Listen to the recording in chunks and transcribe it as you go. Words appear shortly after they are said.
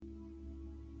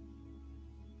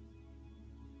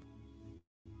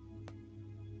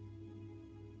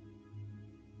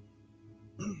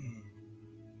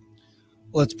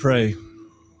Let's pray.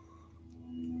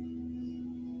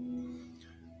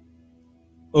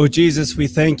 Oh, Jesus, we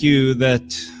thank you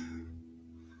that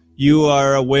you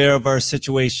are aware of our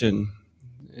situation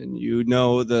and you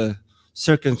know the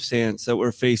circumstance that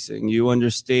we're facing. You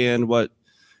understand what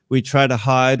we try to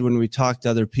hide when we talk to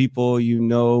other people. You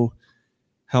know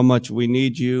how much we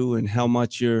need you and how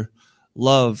much your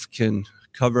love can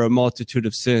cover a multitude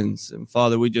of sins. And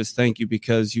Father, we just thank you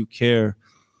because you care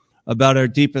about our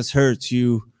deepest hurts.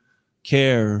 You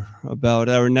care about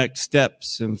our next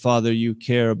steps. And Father, you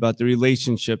care about the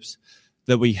relationships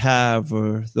that we have,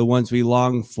 or the ones we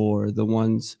long for, the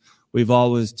ones we've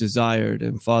always desired.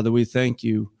 And Father, we thank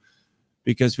you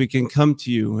because we can come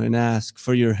to you and ask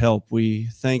for your help. We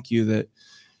thank you that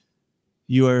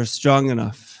you are strong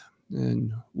enough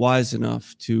and wise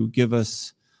enough to give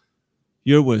us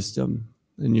your wisdom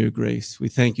and your grace. We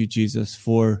thank you, Jesus,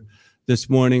 for this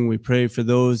morning. We pray for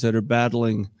those that are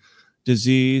battling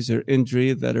disease or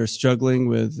injury, that are struggling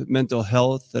with mental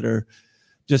health, that are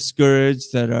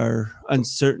discouraged, that are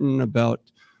uncertain about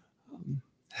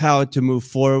how to move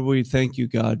forward. We thank you,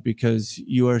 God, because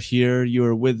you are here, you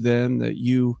are with them, that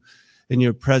you in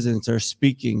your presence are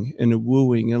speaking and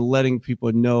wooing and letting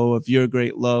people know of your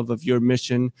great love, of your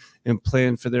mission and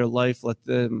plan for their life.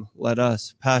 Let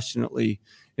us passionately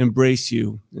embrace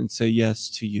you and say yes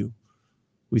to you.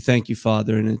 We thank you,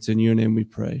 Father, and it's in your name we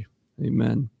pray.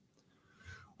 Amen.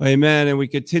 Amen. And we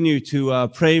continue to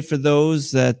pray for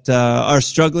those that are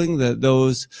struggling, that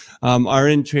those are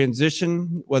in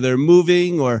transition, whether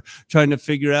moving or trying to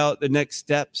figure out the next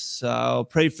steps. I'll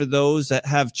pray for those that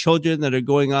have children that are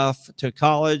going off to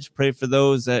college. Pray for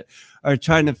those that are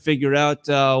trying to figure out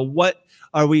what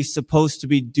are we supposed to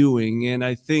be doing. And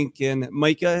I think in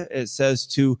Micah, it says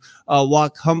to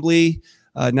walk humbly.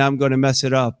 Now I'm going to mess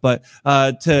it up, but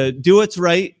to do what's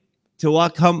right, to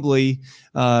walk humbly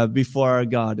before our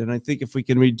God. And I think if we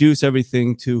can reduce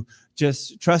everything to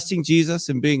just trusting Jesus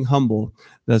and being humble,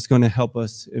 that's going to help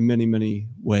us in many, many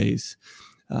ways.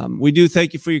 We do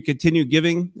thank you for your continued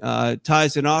giving,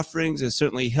 tithes and offerings. It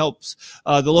certainly helps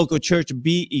the local church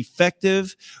be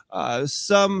effective.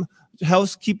 Some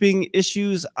housekeeping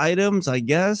items, I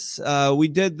guess. We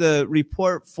did the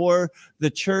report for the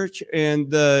church,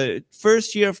 and the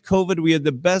first year of COVID, we had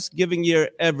the best giving year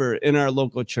ever in our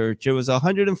local church. It was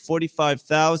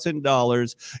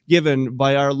 $145,000 given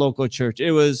by our local church.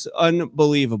 It was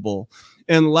unbelievable.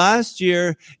 And last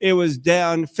year, it was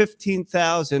down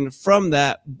 15,000 from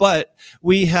that, but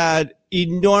we had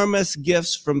enormous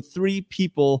gifts from three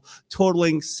people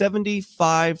totaling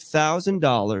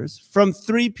 $75,000 from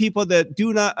three people that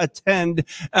do not attend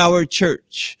our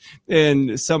church.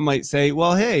 And some might say,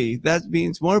 well, hey, that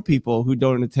means more people who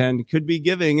don't attend could be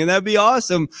giving, and that'd be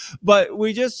awesome. But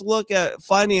we just look at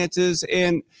finances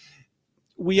and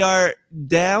we are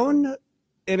down.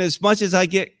 And as much as I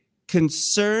get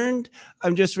concerned,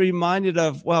 I'm just reminded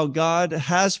of, well, God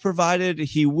has provided,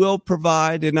 he will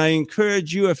provide. And I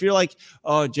encourage you, if you're like,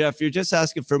 oh, Jeff, you're just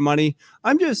asking for money,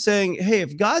 I'm just saying, hey,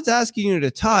 if God's asking you to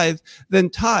tithe, then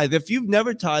tithe. If you've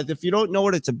never tithed, if you don't know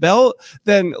what it's about,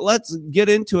 then let's get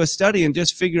into a study and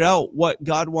just figure out what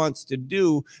God wants to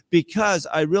do, because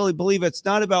I really believe it's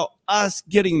not about us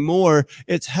getting more.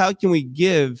 It's how can we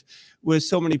give with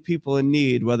so many people in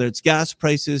need, whether it's gas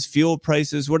prices, fuel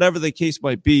prices, whatever the case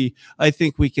might be. I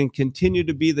think we can continue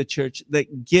to be the church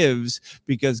that gives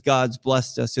because God's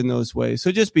blessed us in those ways.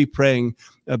 So just be praying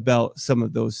about some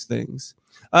of those things.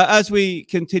 As we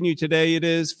continue today, it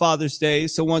is Father's Day.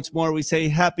 So once more, we say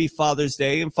Happy Father's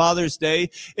Day. And Father's Day,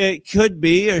 it could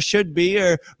be or should be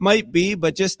or might be,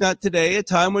 but just not today, a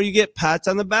time where you get pats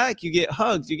on the back, you get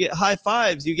hugs, you get high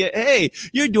fives, you get, hey,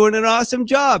 you're doing an awesome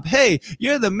job. Hey,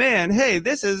 you're the man. Hey,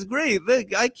 this is great.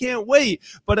 Look, I can't wait.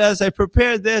 But as I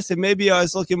prepared this, and maybe I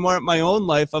was looking more at my own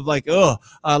life of like, oh,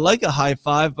 I like a high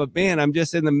five, but man, I'm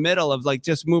just in the middle of like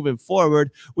just moving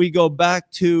forward. We go back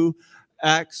to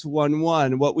Acts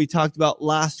 1:1, what we talked about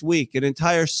last week, an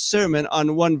entire sermon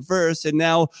on one verse, and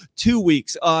now 2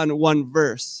 weeks on one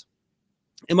verse.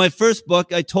 In my first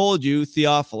book, I told you,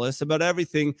 Theophilus, about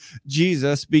everything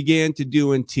Jesus began to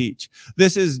do and teach.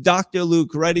 This is Dr.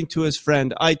 Luke writing to his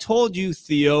friend. I told you,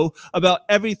 Theo, about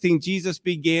everything Jesus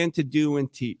began to do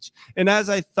and teach. And as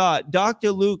I thought,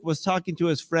 Dr. Luke was talking to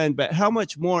his friend, but how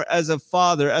much more as a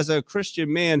father, as a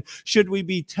Christian man, should we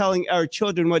be telling our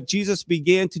children what Jesus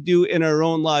began to do in our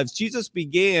own lives? Jesus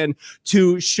began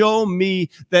to show me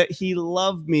that he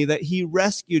loved me, that he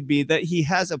rescued me, that he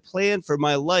has a plan for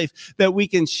my life, that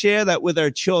we can share that with our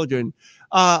children.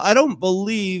 I don't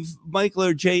believe Michael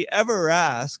or Jay ever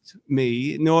asked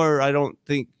me, nor I don't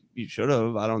think you should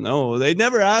have. I don't know. They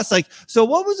never asked, like, so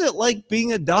what was it like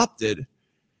being adopted?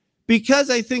 because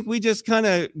I think we just kind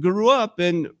of grew up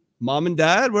and mom and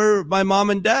dad were my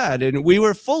mom and dad, and we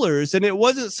were Fullers, and it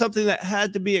wasn't something that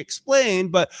had to be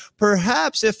explained. But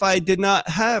perhaps if I did not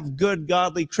have good,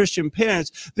 godly Christian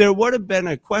parents, there would have been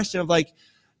a question of like,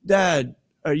 Dad,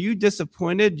 are you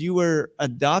disappointed you were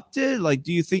adopted? Like,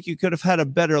 do you think you could have had a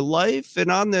better life?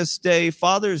 And on this day,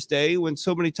 Father's Day, when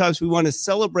so many times we want to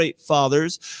celebrate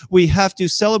fathers, we have to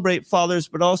celebrate fathers,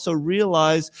 but also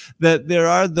realize that there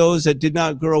are those that did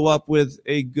not grow up with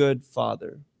a good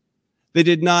father. They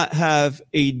did not have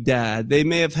a dad. They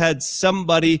may have had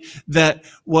somebody that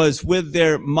was with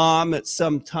their mom at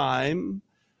some time.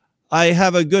 I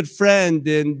have a good friend,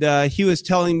 and he was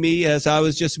telling me as I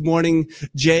was just mourning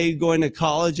Jay going to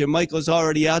college, and Michael's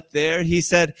already out there. He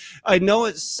said, I know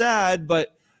it's sad,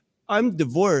 but I'm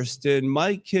divorced, and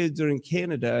my kids are in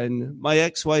Canada, and my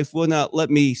ex-wife will not let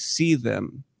me see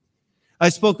them. I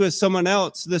spoke with someone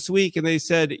else this week, and they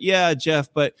said, yeah,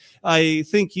 Jeff, but I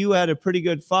think you had a pretty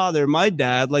good father. My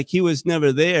dad, like, he was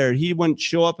never there. He wouldn't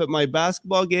show up at my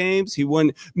basketball games. He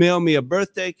wouldn't mail me a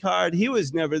birthday card. He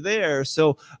was never there.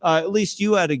 So at least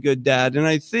you had a good dad. And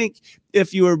I think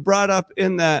if you were brought up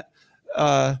in that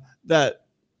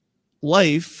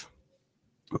life,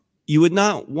 you would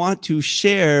not want to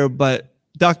share, but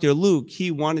Dr. Luke, he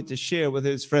wanted to share with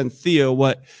his friend Theo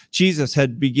what Jesus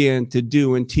had began to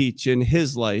do and teach in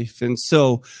his life. And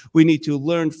so we need to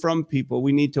learn from people.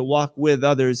 We need to walk with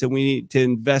others, and we need to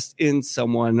invest in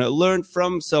someone. Learn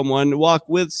from someone, walk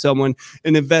with someone,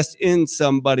 and invest in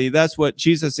somebody. That's what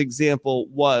Jesus' example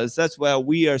was. That's how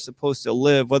we are supposed to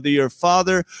live. Whether you're a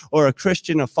father or a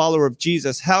Christian, a follower of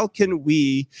Jesus, how can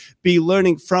we be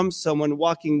learning from someone,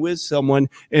 walking with someone,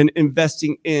 and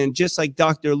investing in, just like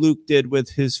Dr. Luke did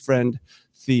with his friend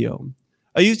Theo.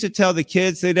 I used to tell the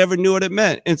kids they never knew what it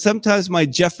meant. And sometimes my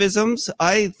Jeffisms,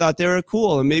 I thought they were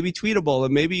cool and maybe tweetable.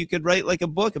 And maybe you could write like a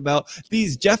book about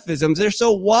these Jeffisms. They're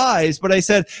so wise. But I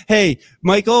said, hey,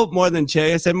 Michael, more than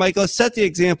Jay, I said, Michael, set the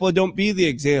example. Don't be the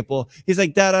example. He's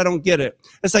like, Dad, I don't get it.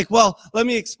 It's like, well, let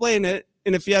me explain it.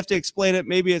 And if you have to explain it,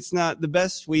 maybe it's not the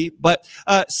best tweet. But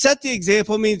set the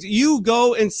example means you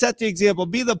go and set the example.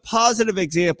 Be the positive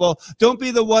example. Don't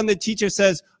be the one the teacher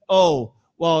says, oh,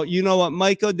 well, you know what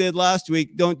Michael did last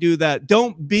week. Don't do that.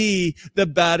 Don't be the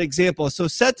bad example. So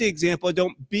set the example.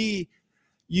 Don't be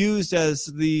used as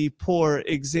the poor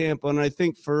example. And I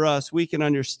think for us, we can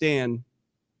understand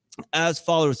as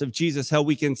followers of Jesus how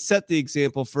we can set the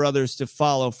example for others to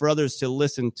follow, for others to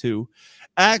listen to.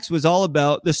 Acts was all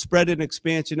about the spread and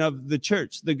expansion of the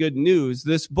church, the good news.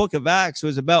 This book of Acts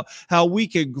was about how we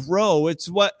could grow. It's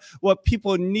what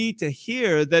people need to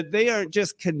hear, that they aren't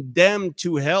just condemned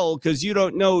to hell because you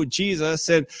don't know Jesus.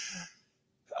 And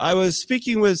I was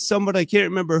speaking with someone, I can't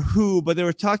remember who, but they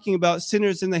were talking about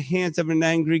sinners in the hands of an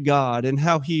angry God and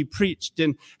how he preached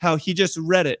and how he just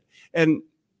read it. And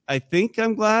I think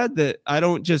I'm glad that I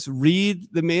don't just read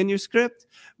the manuscript,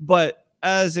 but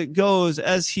as it goes,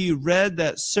 as he read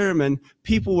that sermon,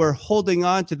 people were holding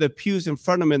on to the pews in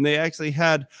front of him. And they actually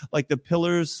had like the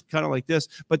pillars kind of like this,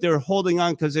 but they were holding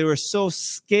on because they were so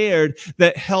scared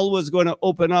that hell was going to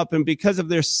open up. And because of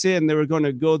their sin, they were going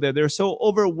to go there. They were so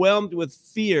overwhelmed with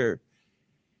fear.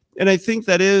 And I think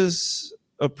that is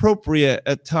appropriate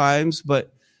at times,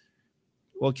 but,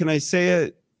 well, can I say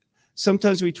it?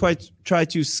 Sometimes we try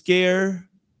to scare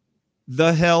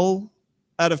the hell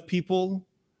out of people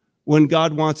when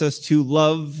God wants us to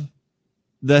love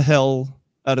the hell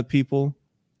out of people.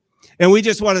 And we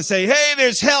just want to say, hey,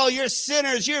 there's hell, you're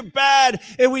sinners, you're bad.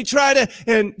 And we try to,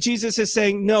 and Jesus is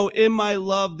saying, no, in my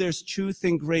love, there's truth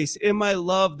and grace. In my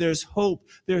love, there's hope,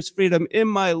 there's freedom. In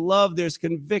my love, there's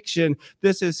conviction.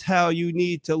 This is how you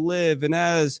need to live. And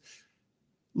as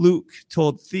Luke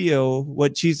told Theo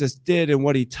what Jesus did and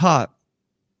what he taught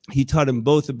him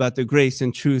both about the grace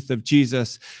and truth of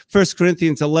Jesus. 1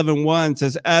 Corinthians 11:1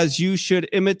 says, as you should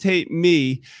imitate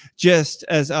me, just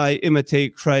as I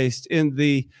imitate Christ. In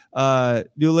the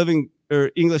New Living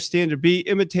or English Standard, be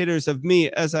imitators of me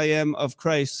as I am of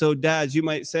Christ. So dads, you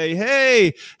might say,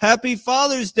 hey, happy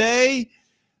Father's Day.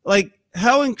 Like,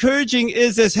 how encouraging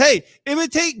is this? Hey,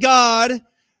 imitate God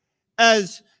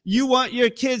as you want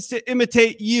your kids to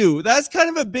imitate you. That's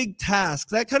kind of a big task.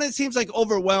 That kind of seems like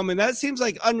overwhelming. That seems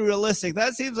like unrealistic.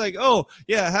 That seems like, oh,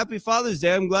 yeah, happy Father's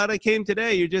Day. I'm glad I came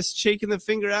today. You're just shaking the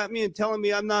finger at me and telling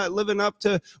me I'm not living up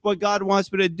to what God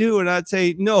wants me to do. And I'd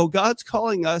say, no, God's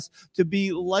calling us to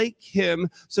be like him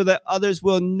so that others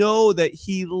will know that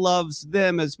he loves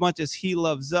them as much as he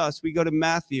loves us. We go to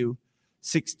Matthew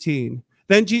 16.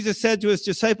 Then Jesus said to his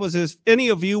disciples, if any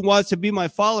of you wants to be my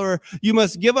follower, you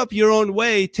must give up your own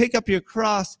way, take up your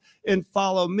cross, and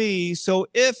follow me. So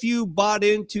if you bought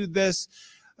into this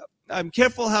I'm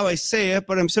careful how I say it,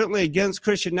 but I'm certainly against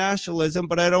Christian nationalism,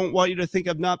 but I don't want you to think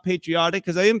I'm not patriotic,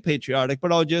 because I am patriotic,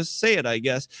 but I'll just say it, I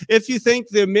guess. If you think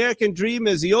the American dream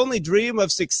is the only dream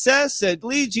of success that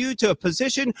leads you to a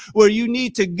position where you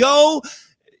need to go,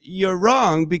 you're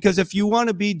wrong, because if you want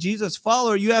to be Jesus'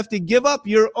 follower, you have to give up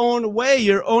your own way,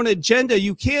 your own agenda.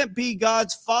 You can't be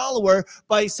God's follower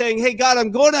by saying, hey, God,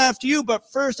 I'm going after you,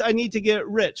 but first I need to get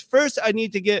rich. First, I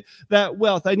need to get that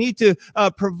wealth. I need to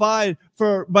provide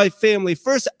for my family.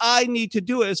 First, I need to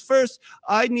do it. First,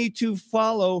 I need to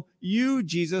follow you,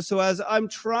 Jesus. So as I'm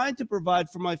trying to provide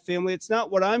for my family, it's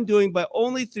not what I'm doing, but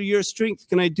only through your strength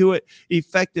can I do it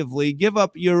effectively. Give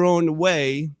up your own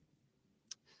way.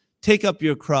 Take up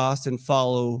your cross and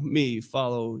follow me,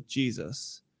 follow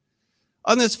Jesus.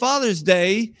 On this Father's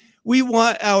Day, we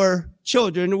want our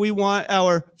children, we want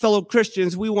our fellow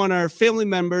Christians, we want our family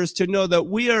members to know that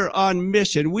we are on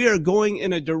mission. We are going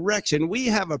in a direction. We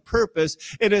have a purpose.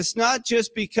 And it's not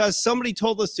just because somebody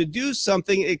told us to do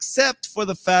something, except for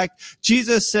the fact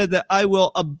Jesus said that I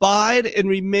will abide and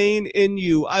remain in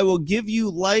you. I will give you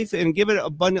life and give it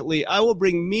abundantly. I will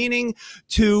bring meaning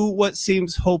to what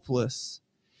seems hopeless.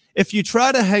 If you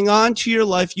try to hang on to your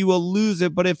life, you will lose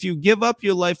it. But if you give up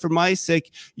your life for my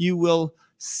sake, you will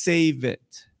save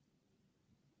it.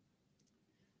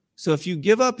 So if you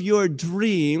give up your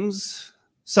dreams,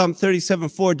 Psalm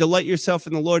 37:4, delight yourself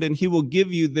in the Lord and he will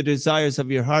give you the desires of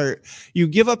your heart. You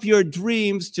give up your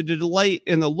dreams to delight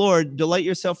in the Lord, delight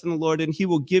yourself in the Lord and he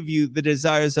will give you the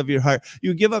desires of your heart.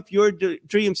 You give up your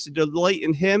dreams to delight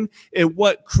in him and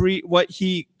what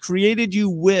he created you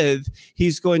with,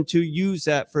 he's going to use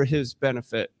that for his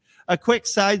benefit. A quick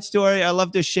side story I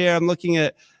love to share. I'm looking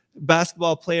at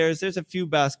basketball players. There's a few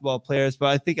basketball players, but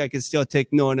I think I could still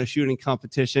take Noah in a shooting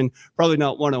competition. Probably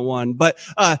not one-on-one. But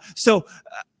so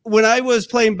when I was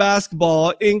playing basketball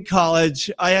in college,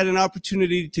 I had an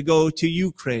opportunity to go to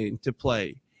Ukraine to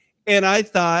play. And I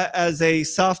thought, as a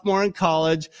sophomore in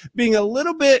college, being a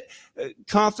little bit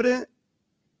confident,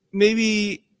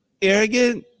 maybe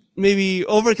arrogant, maybe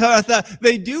overcome. I thought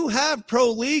they do have pro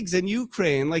leagues in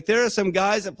Ukraine. Like there are some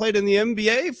guys that played in the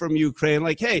NBA from Ukraine.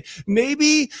 Like, hey,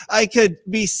 maybe I could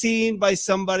be seen by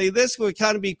somebody. This would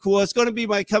kind of be cool. It's going to be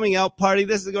my coming out party.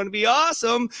 This is going to be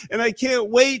awesome. And I can't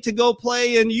wait to go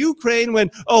play in Ukraine when,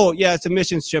 oh yeah, it's a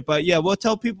missions trip. Yeah, we'll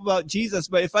tell people about Jesus.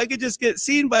 But if I could just get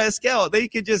seen by a scout, they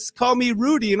could just call me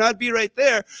Rudy and I'd be right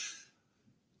there.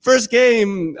 First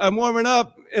game, I'm warming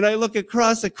up, and I look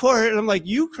across the court, and I'm like,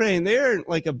 Ukraine, they aren't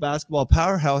like a basketball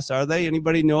powerhouse, are they?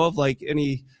 Anybody know of like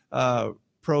any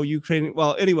pro-Ukraine?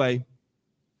 Well, anyway,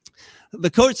 the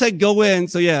coach said go in,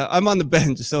 so yeah, I'm on the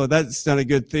bench, so that's not a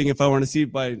good thing if I want to see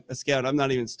by a scout. I'm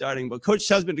not even starting, but coach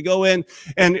tells me to go in,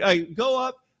 and I go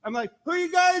up. I'm like, who are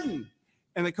you guarding?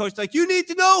 And the coach's like, you need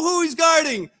to know who he's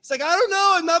guarding. It's like, I don't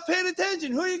know, I'm not paying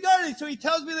attention. Who are you guarding? So he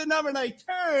tells me the number, and I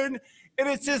turn, and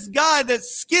it's this guy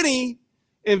that's skinny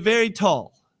and very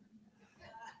tall.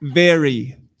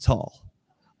 Very tall.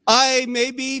 I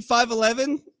may be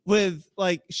 5'11", with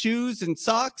like shoes and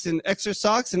socks and extra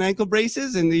socks and ankle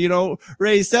braces and,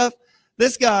 raised up.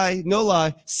 This guy, no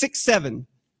lie, 6'7",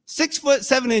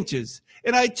 6'7".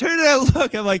 And I turn and I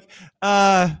look, I'm like,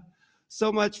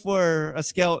 so much for a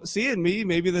scout seeing me.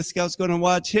 Maybe the scout's going to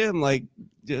watch him, like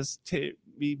just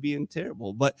me being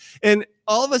terrible. And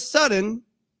all of a sudden,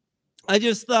 I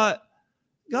just thought,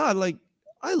 God, like,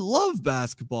 I love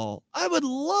basketball. I would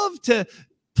love to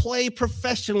play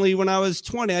professionally when I was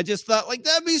 20. I just thought, like,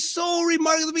 that'd be so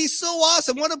remarkable. That'd be so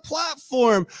awesome. What a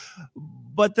platform.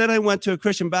 But then I went to a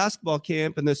Christian basketball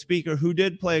camp, and the speaker, who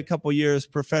did play a couple years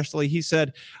professionally, he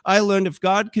said, I learned if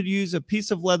God could use a piece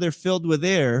of leather filled with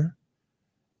air,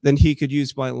 then he could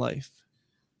use my life.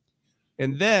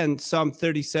 And then Psalm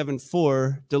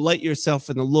 37:4, delight yourself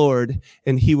in the Lord,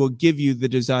 and he will give you the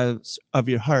desires of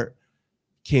your heart,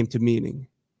 came to meaning.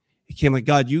 It came like,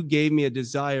 God, you gave me a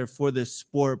desire for this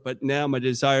sport, but now my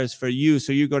desire is for you.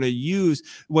 So you're going to use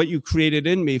what you created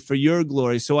in me for your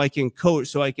glory, so I can coach,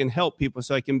 so I can help people,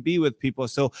 so I can be with people.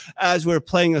 So as we're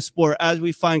playing a sport, as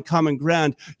we find common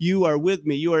ground, you are with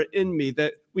me, you are in me,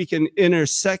 that we can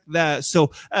intersect that.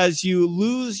 So as you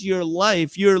lose your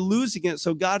life, you're losing it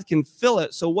so God can fill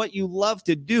it. So what you love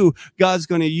to do, God's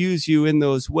going to use you in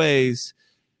those ways.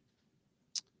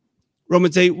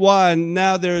 Romans 8:1,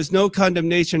 now there is no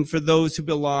condemnation for those who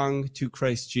belong to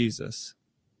Christ Jesus.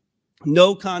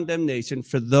 No condemnation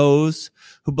for those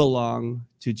who belong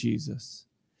to Jesus.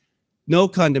 No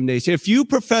condemnation. If you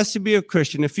profess to be a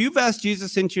Christian, if you've asked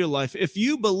Jesus into your life, if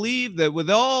you believe that with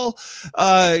all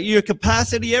your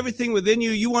capacity, everything within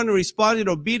you, you want to respond in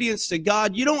obedience to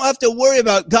God, you don't have to worry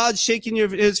about God shaking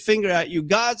his finger at you.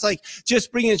 God's like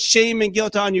just bringing shame and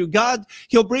guilt on you. God,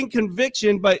 he'll bring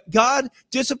conviction, but God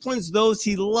disciplines those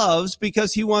he loves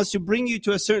because he wants to bring you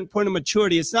to a certain point of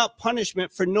maturity. It's not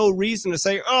punishment for no reason to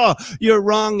say, oh, you're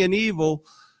wrong and evil.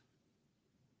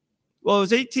 Well, it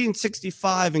was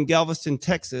 1865 in Galveston,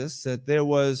 Texas, that there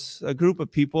was a group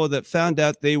of people that found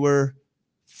out they were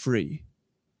free.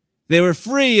 They were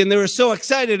free, and they were so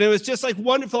excited. It was just like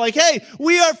wonderful, like, hey,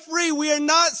 we are free. We are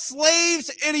not slaves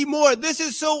anymore. This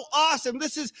is so awesome.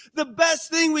 This is the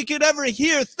best thing we could ever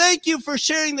hear. Thank you for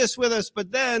sharing this with us.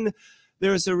 But then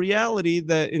there is a reality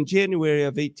that in January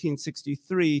of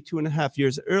 1863, 2.5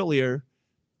 years earlier,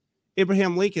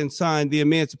 Abraham Lincoln signed the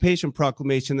Emancipation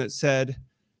Proclamation that said,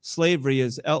 slavery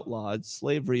is outlawed,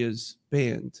 slavery is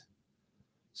banned.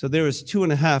 So there was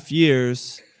 2.5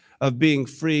 years of being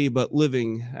free but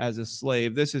living as a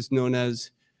slave. This is known as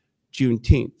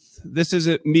Juneteenth. This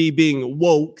isn't me being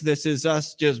woke. This is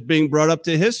us just being brought up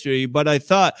to history. But I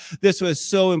thought this was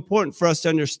so important for us to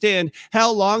understand.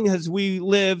 How long has we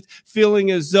lived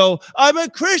feeling as though I'm a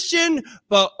Christian,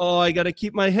 but oh, I got to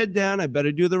keep my head down. I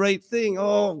better do the right thing.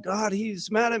 Oh God,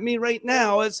 he's mad at me right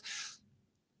now.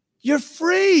 You're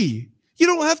free. You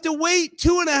don't have to wait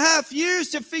 2.5 years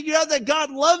to figure out that God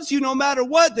loves you no matter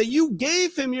what, that you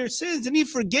gave him your sins and he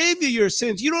forgave you your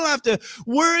sins. You don't have to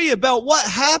worry about what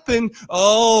happened.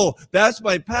 Oh, that's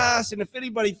my past. And if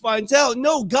anybody finds out,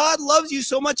 no, God loves you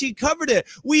so much he covered it.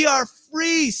 We are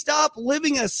free. Stop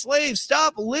living as slaves.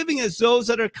 Stop living as those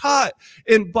that are caught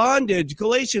in bondage.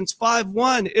 Galatians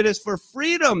 5:1, it is for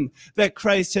freedom that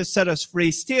Christ has set us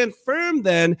free. Stand firm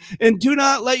then, and do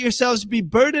not let yourselves be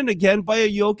burdened again by a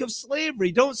yoke of slavery.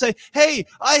 Don't say, hey,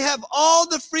 I have all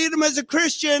the freedom as a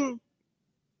Christian.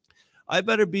 I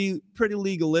better be pretty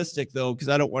legalistic, though, because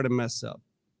I don't want to mess up.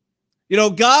 You know,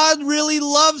 God really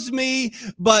loves me,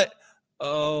 but,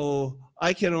 oh,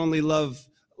 I can only love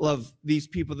these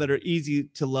people that are easy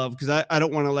to love because I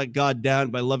don't want to let God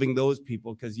down by loving those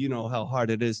people because you know how hard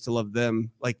it is to love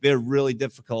them. Like, they're really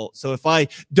difficult. So if I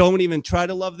don't even try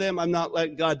to love them, I'm not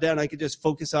letting God down. I can just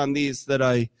focus on these that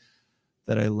I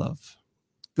love.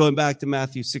 Going back to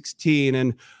Matthew 16,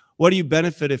 and what do you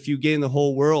benefit if you gain the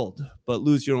whole world but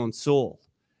lose your own soul?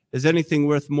 Is anything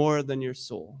worth more than your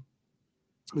soul?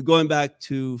 Going back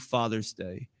to Father's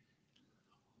Day,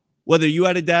 whether you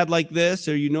had a dad like this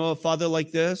or you know a father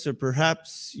like this, or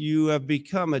perhaps you have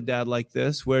become a dad like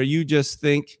this where you just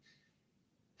think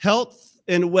health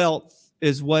and wealth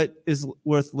is what is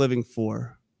worth living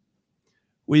for.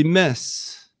 We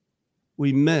miss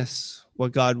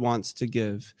what God wants to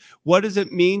give. What does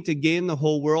it mean to gain the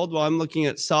whole world? Well, I'm looking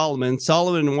at Solomon.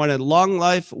 Solomon wanted long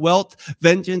life, wealth,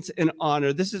 vengeance, and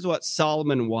honor. This is what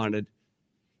Solomon wanted.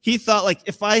 He thought, like,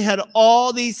 if I had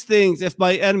all these things, if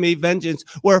my enemy, vengeance,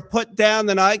 were put down,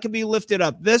 then I could be lifted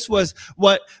up. This was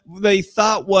what they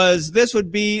thought this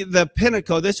would be the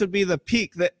pinnacle. This would be the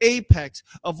peak, the apex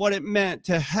of what it meant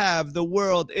to have the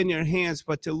world in your hands,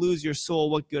 but to lose your soul.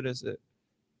 What good is it?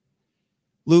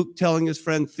 Luke telling his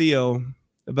friend Theo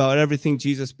about everything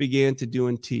Jesus began to do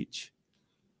and teach.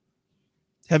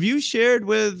 Have you shared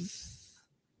with,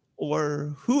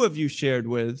 or who have you shared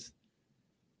with,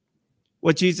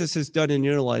 what Jesus has done in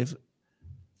your life?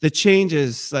 The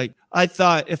changes, like, I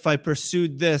thought if I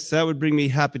pursued this, that would bring me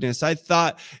happiness. I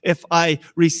thought if I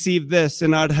received this,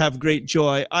 and I'd have great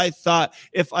joy. I thought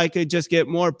if I could just get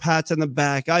more pats on the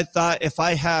back. I thought if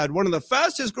I had one of the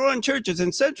fastest growing churches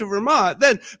in central Vermont,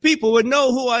 then people would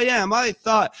know who I am. I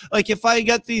thought, like, if I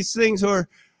get these things, or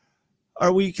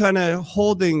are we kind of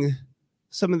holding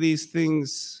some of these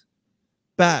things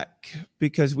back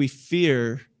because we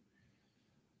fear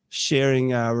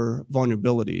sharing our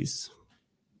vulnerabilities?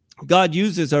 God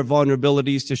uses our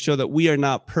vulnerabilities to show that we are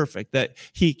not perfect, that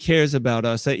he cares about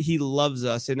us, that he loves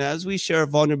us. And as we share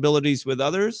vulnerabilities with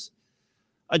others,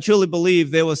 I truly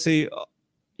believe they will say, oh,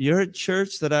 you're a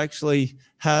church that actually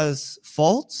has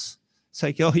faults? It's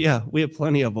like, oh yeah, we have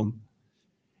plenty of them.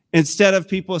 Instead of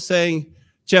people saying,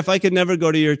 Jeff, I could never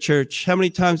go to your church. How many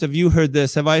times have you heard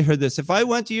this? Have I heard this? If I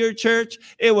went to your church,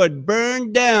 it would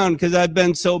burn down because I've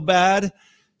been so bad.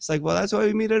 It's like, well, that's why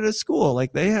we meet at a school.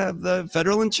 Like, they have the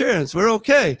federal insurance. We're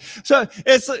okay. So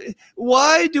it's like,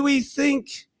 why do we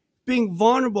think being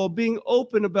vulnerable, being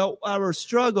open about our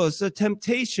struggles, the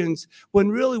temptations, when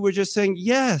really we're just saying,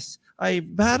 yes, I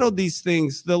battled these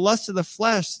things, the lust of the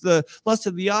flesh, the lust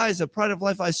of the eyes, the pride of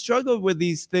life. I struggled with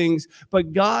these things,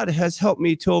 but God has helped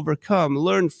me to overcome,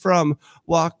 learn from,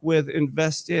 walk with,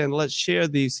 invest in. Let's share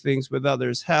these things with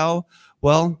others. How?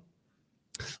 Well,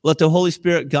 let the Holy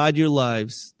Spirit guide your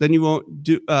lives. Then you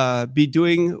won't be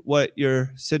doing what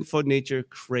your sinful nature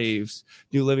craves.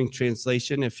 New Living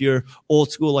Translation. If you're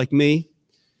old school like me,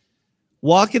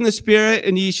 walk in the Spirit,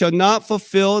 and ye shall not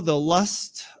fulfill the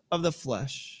lust of the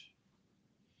flesh.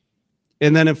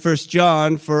 And then in 1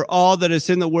 John, for all that is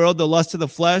in the world, the lust of the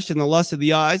flesh and the lust of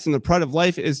the eyes and the pride of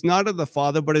life is not of the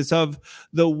Father, but is of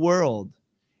the world.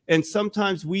 And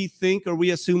sometimes we think or we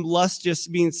assume lust just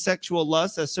means sexual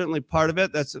lust. That's certainly part of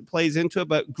it. That plays into it.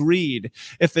 But greed,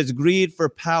 if it's greed for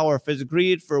power, if it's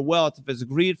greed for wealth, if it's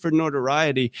greed for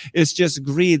notoriety, it's just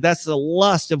greed. That's the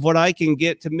lust of what I can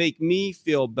get to make me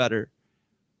feel better.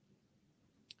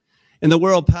 And the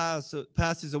world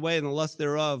passes away and the lust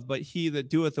thereof, but he that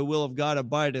doeth the will of God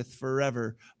abideth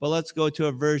forever. But let's go to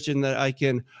a version that I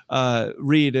can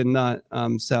read and not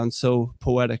sound so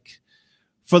poetic.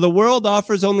 For the world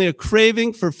offers only a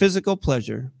craving for physical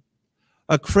pleasure,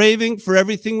 a craving for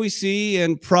everything we see,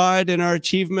 and pride in our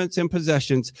achievements and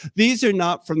possessions. These are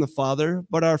not from the Father,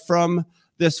 but are from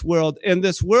this world. And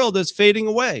this world is fading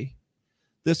away.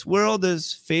 This world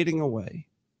is fading away.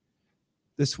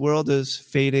 This world is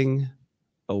fading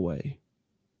away.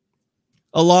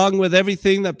 Along with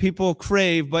everything that people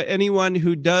crave, but anyone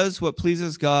who does what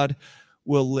pleases God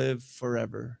will live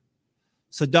forever.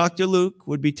 So Dr. Luke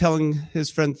would be telling his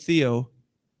friend Theo,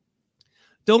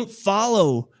 don't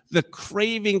follow the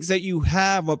cravings that you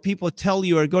have, what people tell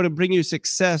you are going to bring you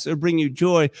success or bring you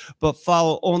joy, but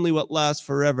follow only what lasts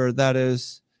forever. That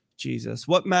is Jesus.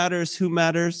 What matters? Who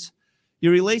matters?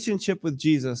 Your relationship with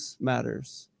Jesus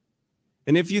matters.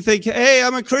 And if you think, hey,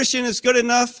 I'm a Christian, it's good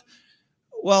enough.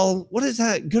 Well, what does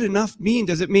that good enough mean?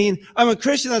 Does it mean I'm a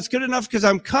Christian that's good enough because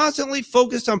I'm constantly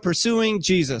focused on pursuing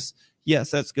Jesus? Yes,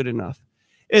 that's good enough.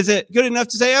 Is it good enough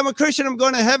to say, I'm a Christian, I'm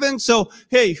going to heaven, so,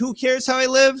 hey, who cares how I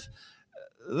live?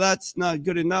 That's not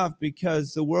good enough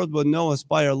because the world will know us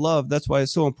by our love. That's why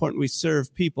it's so important we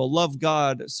serve people. Love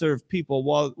God, serve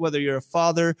people. Whether you're a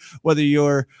father, whether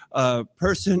you're a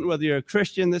person, whether you're a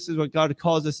Christian, this is what God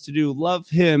calls us to do. Love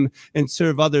him and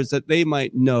serve others that they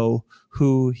might know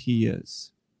who he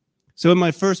is. So in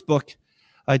my first book,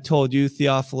 I told you,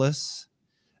 Theophilus,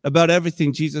 about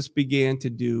everything Jesus began to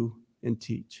do and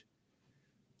teach.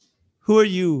 Who are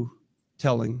you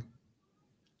telling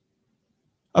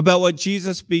about what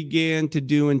Jesus began to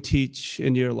do and teach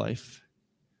in your life?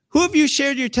 Who have you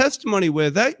shared your testimony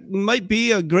with? That might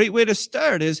be a great way to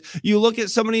start, is you look at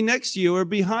somebody next to you or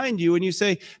behind you and you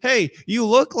say, hey, you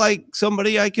look like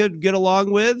somebody I could get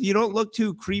along with. You don't look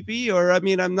too creepy, or,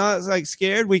 I'm not like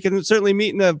scared. We can certainly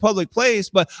meet in a public place,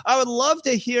 but I would love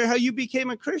to hear how you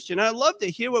became a Christian. I'd love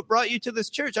to hear what brought you to this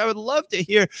church. I would love to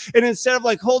hear. And instead of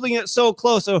like holding it so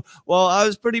close, I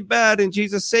was pretty bad and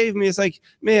Jesus saved me. It's like,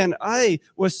 man, I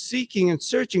was seeking and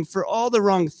searching for all the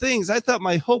wrong things. I thought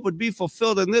my hope would be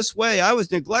fulfilled in this way. I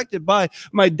was neglected by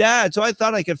my dad, so I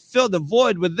thought I could fill the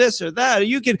void with this or that.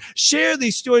 You can share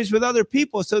these stories with other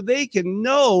people so they can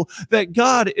know that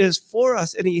God is for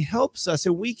us and he helps us,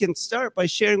 and we can start by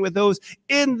sharing with those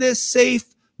in this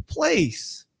safe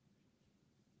place.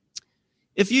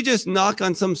 If you just knock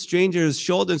on some stranger's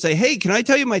shoulder and say, hey, can I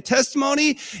tell you my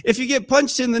testimony? If you get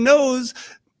punched in the nose,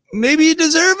 maybe you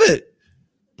deserve it.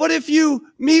 But if you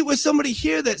meet with somebody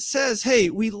here that says,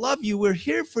 hey, we love you, we're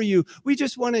here for you, we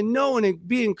just want to know and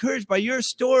be encouraged by your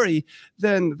story,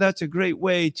 then that's a great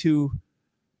way to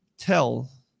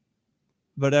tell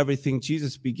about everything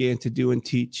Jesus began to do and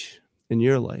teach in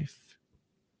your life.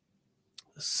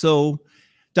 So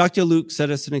Dr. Luke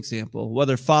set us an example,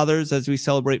 whether fathers, as we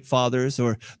celebrate fathers,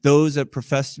 or those that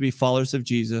profess to be followers of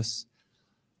Jesus.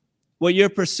 What you're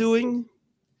pursuing,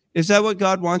 is that what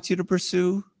God wants you to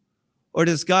pursue? Or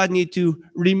does God need to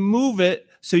remove it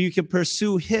so you can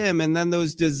pursue him? And then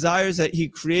those desires that he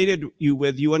created you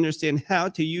with, you understand how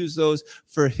to use those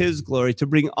for his glory, to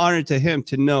bring honor to him,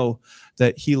 to know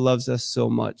that he loves us so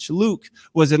much. Luke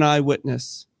was an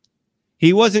eyewitness.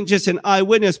 He wasn't just an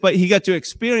eyewitness, but he got to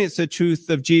experience the truth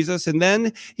of Jesus. And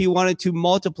then he wanted to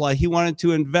multiply. He wanted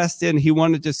to invest in. He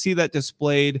wanted to see that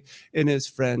displayed in his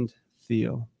friend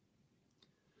Theo.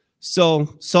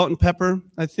 So salt and pepper,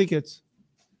 I think it's,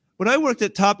 when I worked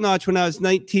at Top Notch when I was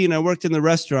 19, I worked in the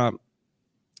restaurant.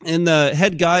 And the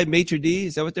head guy, maitre d',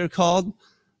 is that what they're called?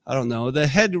 I don't know. The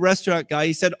head restaurant guy,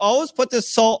 he said, always put the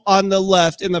salt on the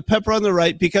left and the pepper on the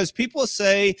right, because people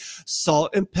say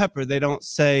salt and pepper. They don't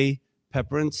say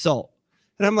pepper and salt.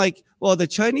 And I'm like, well, the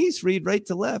Chinese read right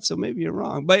to left, so maybe you're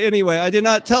wrong. But anyway, I did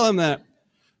not tell him that.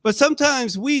 But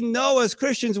sometimes we know as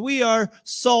Christians, we are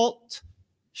salt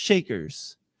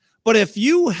shakers. But if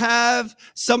you have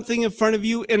something in front of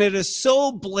you and it is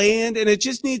so bland and it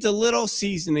just needs a little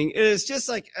seasoning, it is just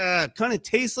like kind of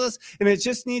tasteless and it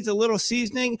just needs a little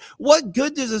seasoning, what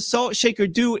good does a salt shaker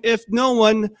do if no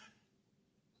one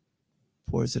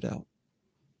pours it out?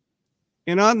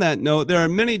 And on that note, there are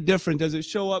many different, does it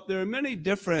show up? There are many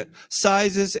different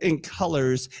sizes and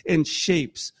colors and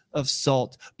shapes of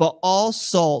salt, but all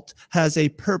salt has a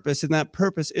purpose, and that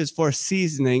purpose is for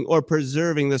seasoning or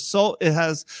preserving. The salt, it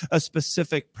has a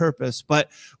specific purpose.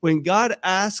 But when God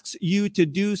asks you to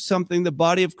do something, the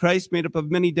body of Christ made up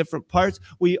of many different parts,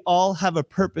 we all have a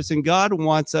purpose, and God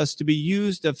wants us to be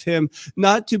used of him,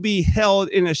 not to be held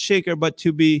in a shaker, but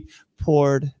to be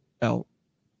poured out.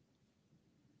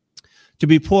 To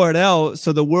be poured out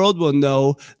so the world will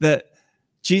know that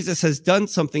Jesus has done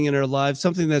something in our lives,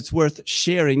 something that's worth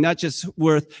sharing, not just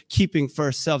worth keeping for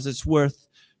ourselves. It's worth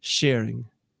sharing.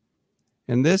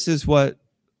 And this is what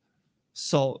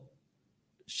salt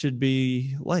should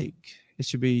be like. It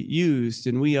should be used,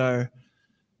 and we are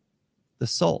the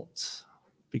salt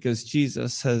because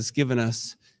Jesus has given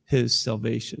us his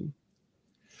salvation.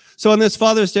 So on this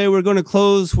Father's Day, we're going to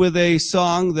close with a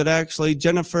song that actually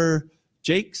Jennifer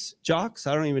Jocks,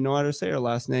 I don't even know how to say her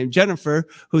last name, Jennifer,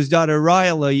 whose daughter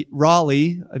Raleigh,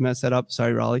 I messed that up,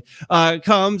 sorry, Raleigh,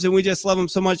 comes, and we just love him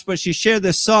so much, but she shared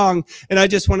this song, and I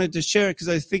just wanted to share it because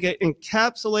I think it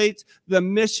encapsulates the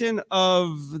mission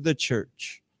of the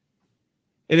church.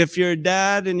 And if you're a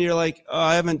dad and you're like, oh,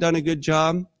 I haven't done a good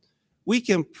job, we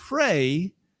can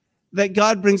pray that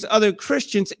God brings other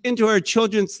Christians into our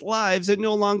children's lives that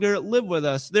no longer live with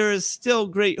us. There is still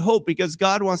great hope because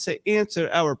God wants to answer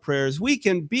our prayers. We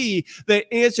can be the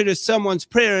answer to someone's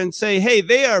prayer and say, hey,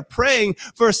 they are praying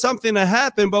for something to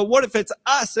happen, but what if it's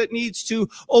us that needs to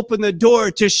open the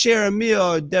door to share a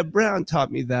meal? Deb Brown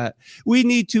taught me that. We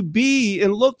need to be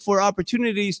and look for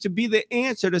opportunities to be the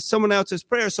answer to someone else's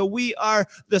prayer. So we are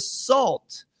the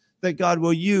salt that God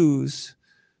will use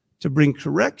to bring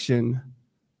correction,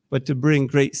 but to bring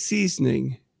great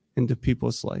seasoning into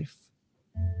people's life.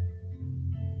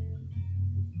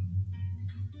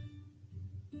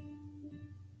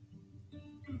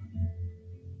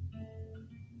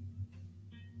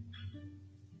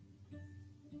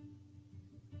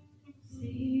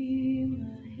 See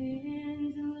my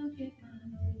hands and look at my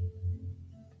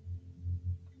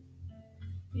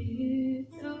feet.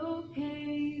 It's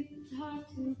okay, it's hard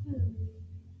to believe.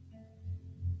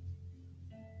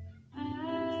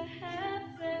 I have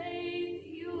faith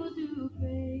you will do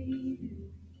great.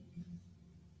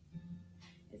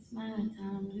 It's my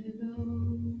time to go,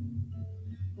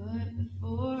 but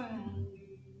before